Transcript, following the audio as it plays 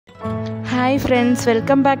Hi friends,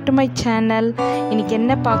 welcome back to my channel. இன்னைக்கு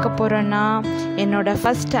என்ன பார்க்க போறேன்னா என்னோட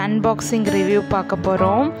ஃபர்ஸ்ட் அன்பாக்சிங் ரிவ்யூ பார்க்க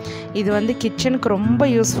போறோம். இது வந்து கிச்சனுக்கு ரொம்ப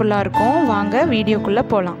யூஸ்ஃபுல்லா இருக்கும். வாங்க வீடியோக்குள்ள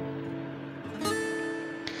போலாம்.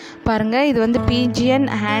 பாருங்க, இது வந்து PIGEON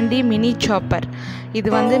ஹேண்டி மினி சாப்பர்.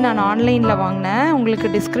 இது வந்து நான் ஆன்லைன்ல வாங்குனேன். உங்களுக்கு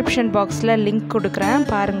டிஸ்கிரிப்ஷன் பாக்ஸ்ல லிங்க் கொடுக்கிறேன்.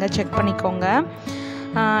 பாருங்க, செக் பண்ணிக்கோங்க.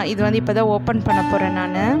 இது வந்து இப்போதான் ஓபன் பண்ண போறேன்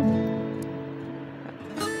நான்.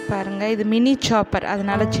 பாருங்க, இது மினி சாப்பர்,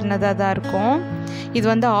 அதனால சின்னதாக தான் இருக்கும். இது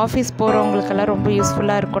வந்து ஆஃபீஸ் போகிறவங்களுக்கெல்லாம் ரொம்ப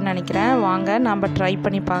யூஸ்ஃபுல்லாக இருக்கும்னு நினைக்கிறேன். வாங்க நம்ம ட்ரை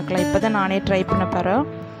பண்ணி பார்க்கலாம். இப்போ தான் நானே ட்ரை பண்ணி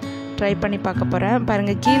பார்க்க போகிறேன்.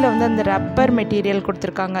 பாருங்கள், கீழே வந்து அந்த ரப்பர் மெட்டீரியல்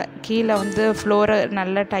கொடுத்துருக்காங்க. கீழே வந்து ஃப்ளோரை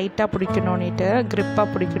நல்லா டைட்டாக பிடிக்கணுன்னுட்டு, க்ரிப்பாக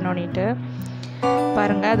பிடிக்கணுன்னுட்டு.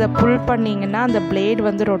 பாருங்கள், அதை புல் பண்ணிங்கன்னா அந்த பிளேடு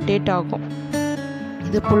வந்து ரொட்டேட் ஆகும்.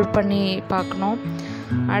 இது புல் பண்ணி பார்க்கணும்.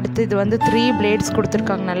 அடுத்து இது வந்து 3 பிளேட்ஸ்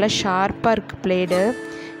கொடுத்துருக்காங்க. நல்லா ஷார்ப்பாக இருக்குது பிளேடு.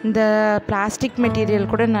 இந்த பிளாஸ்டிக் மெட்டீரியல்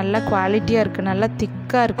கூட நல்ல குவாலிட்டியாக இருக்குது, நல்லா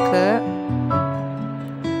திக்காக இருக்குது.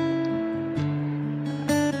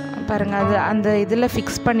 பாருங்கள், அது அந்த இதில்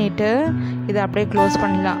ஃபிக்ஸ் பண்ணிவிட்டு இதை அப்படியே க்ளோஸ்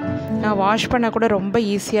பண்ணலாம். நான் வாஷ் பண்ண கூட ரொம்ப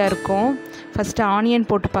ஈஸியாக இருக்கும். ஃபஸ்ட்டு ஆனியன்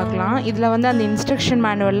போட்டு பார்க்கலாம். இதில் வந்து அந்த இன்ஸ்ட்ரக்ஷன்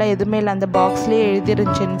மேனுவலில் எதுவுமே இல்லை, அந்த பாக்ஸ்லேயே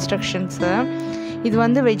எழுதிருந்துச்சு இன்ஸ்ட்ரக்ஷன்ஸு. இது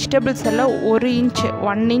வந்து வெஜிடபிள்ஸ் எல்லாம்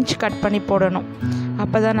 1 இன்ச் கட் பண்ணி போடணும்.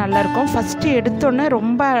 அப்போ தான் நல்லாயிருக்கும். ஃபஸ்ட்டு எடுத்தோன்னே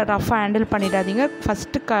ரொம்ப ரஃபாக ஹேண்டில் பண்ணிடாதீங்க.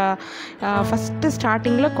 ஃபஸ்ட்டு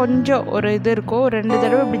ஸ்டார்டிங்கில் கொஞ்சம் ஒரு இது இருக்கும். 2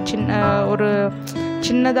 தடவை இப்படி ஒரு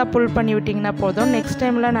சின்னதாக புல் பண்ணி விட்டிங்கன்னா போதும். நெக்ஸ்ட்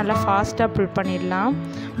டைமில் நல்லா ஃபாஸ்ட்டாக புல் பண்ணிடலாம்.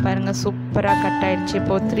 பாருங்கள், சூப்பராக கட் ஆகிடுச்சு.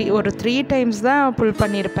 இப்போது ஒரு 3 டைம்ஸ் தான் புல்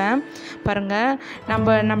பண்ணியிருப்பேன். பாருங்கள்,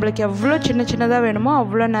 நம்மளுக்கு எவ்வளோ சின்னதாக வேணுமோ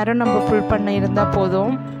அவ்வளோ நேரம் நம்ம புல் பண்ணியிருந்தால்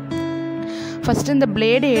போதும். ஃபஸ்ட்டு இந்த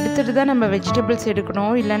பிளேடை எடுத்துகிட்டு தான் நம்ம வெஜிடபிள்ஸ்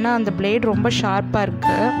எடுக்கணும், இல்லைன்னா அந்த பிளேடு ரொம்ப ஷார்ப்பாக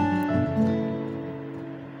இருக்குது.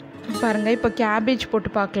 பாருங்கள், இப்போ கேபேஜ் போட்டு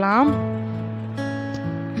பார்க்கலாம்.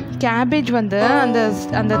 கேபேஜ் வந்து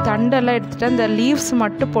அந்த தண்டெல்லாம் எடுத்துகிட்டு அந்த லீவ்ஸ்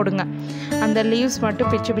மட்டும் போடுங்க. அந்த லீவ்ஸ்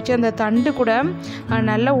மட்டும் பிச்சு அந்த தண்டு கூட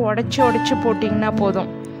நல்லா உடச்சி போட்டிங்கன்னா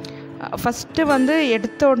போதும். ஃபஸ்ட்டு வந்து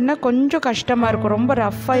எடுத்த உடனே கொஞ்சம் கஷ்டமாக இருக்கும். ரொம்ப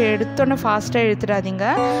ரஃப்பாக எடுத்தோடனே ஃபாஸ்ட்டாக எடுத்துடாதீங்க.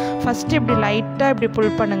 ஃபஸ்ட்டு இப்படி லைட்டாக இப்படி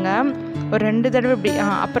புல் பண்ணுங்கள். ஒரு 2 தடவை இப்படி,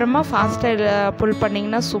 அப்புறமா ஃபாஸ்ட்டாக புல்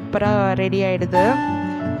பண்ணிங்கன்னா சூப்பராக ரெடி ஆகிடுது.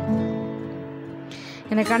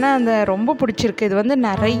 எனக்கு ஆனால் அந்த ரொம்ப பிடிச்சிருக்கு. இது வந்து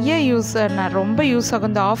நிறைய ரொம்ப யூஸ் ஆகும்.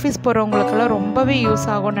 இந்த ஆஃபீஸ் போகிறவங்களுக்கெல்லாம் ரொம்பவே யூஸ்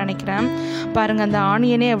ஆகும்னு நினைக்கிறேன். பாருங்கள், அந்த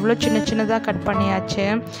ஆனியனே எவ்வளோ சின்னதாக கட் பண்ணியாச்சு.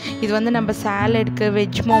 இது வந்து நம்ம சாலடுக்கு,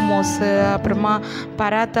 வெஜ் மோமோஸு, அப்புறமா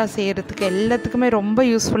பராத்தா செய்கிறதுக்கு எல்லாத்துக்குமே ரொம்ப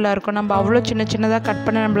யூஸ்ஃபுல்லாக இருக்கும். நம்ம அவ்வளோ சின்னதாக கட்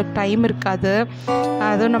பண்ண நம்மளுக்கு டைம் இருக்காது.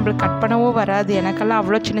 அதுவும் நம்மளுக்கு கட் பண்ணவும் வராது. எனக்கெல்லாம்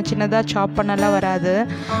அவ்வளோ சின்னதாக சாப் பண்ணலாம் வராது.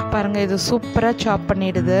 பாருங்கள், இது சூப்பராக சாப்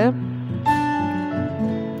பண்ணிடுது.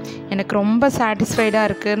 எனக்கு ரொம்ப சாட்டிஸ்ஃபைடாக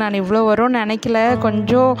இருக்குது. நான் இவ்வளோ வரும்னு நினைக்கல.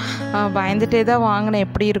 கொஞ்சம் பயந்துகிட்டே தான் வாங்கினேன்,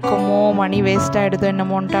 எப்படி இருக்குமோ, மணி வேஸ்ட் ஆகிடுதோ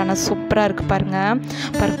என்னமோன்ட்டு. ஆனால் சூப்பராக இருக்குது.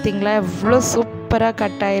 பார்த்தீங்களா எவ்வளோ சூப்பராக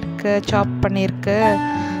கட் ஆகிருக்கு, சாப் பண்ணியிருக்கு.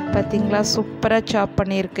 பார்த்தீங்களா, சூப்பராக சாப்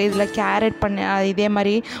பண்ணியிருக்கு. இதில் கேரட் இதே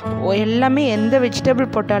மாதிரி எல்லாமே எந்த வெஜிடபிள்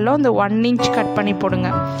போட்டாலும் அந்த 1 இன்ச் கட் பண்ணி போடுங்க.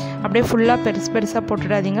 அப்படியே ஃபுல்லாக பெருசாக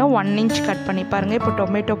போட்டுடாதீங்க. 1 இன்ச் கட் பண்ணி பாருங்கள். இப்போ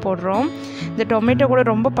டொமேட்டோ போடுறோம். இந்த டொமேட்டோ கூட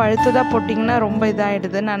ரொம்ப பழுத்ததாக போட்டிங்கன்னா ரொம்ப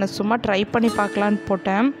இதாகிடுது. நான் சும்மா ட்ரை பண்ணி பார்க்கலான்னு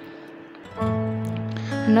போட்டேன்.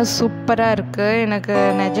 இன்னும் சூப்பராக இருக்குது. எனக்கு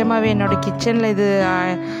நிஜமாகவே என்னோடய கிச்சனில் இது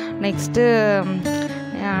நெக்ஸ்ட்டு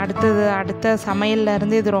அடுத்த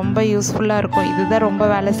சமையல்லேருந்து இது ரொம்ப யூஸ்ஃபுல்லாக இருக்கும். இதுதான் ரொம்ப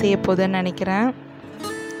வேலை செய்ய போகுதுன்னு நினைக்கிறேன்.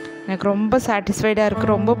 எனக்கு ரொம்ப சாட்டிஸ்ஃபைடாக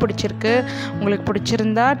இருக்குது, ரொம்ப பிடிச்சிருக்கு. உங்களுக்கு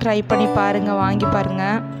பிடிச்சிருந்தா ட்ரை பண்ணி பாருங்கள், வாங்கி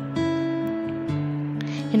பாருங்கள்.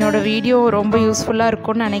 என்னோடய வீடியோ ரொம்ப யூஸ்ஃபுல்லாக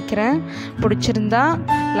இருக்கும்னு நினைக்கிறேன். பிடிச்சிருந்தா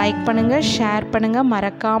லைக் பண்ணுங்கள், ஷேர் பண்ணுங்கள்,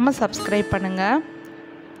 மறக்காமல் சப்ஸ்கிரைப் பண்ணுங்கள்.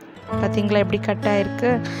 பார்த்தீங்களா எப்படி கட்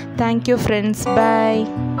ஆகிருக்கு. தேங்க்யூ ஃப்ரெண்ட்ஸ், பாய்.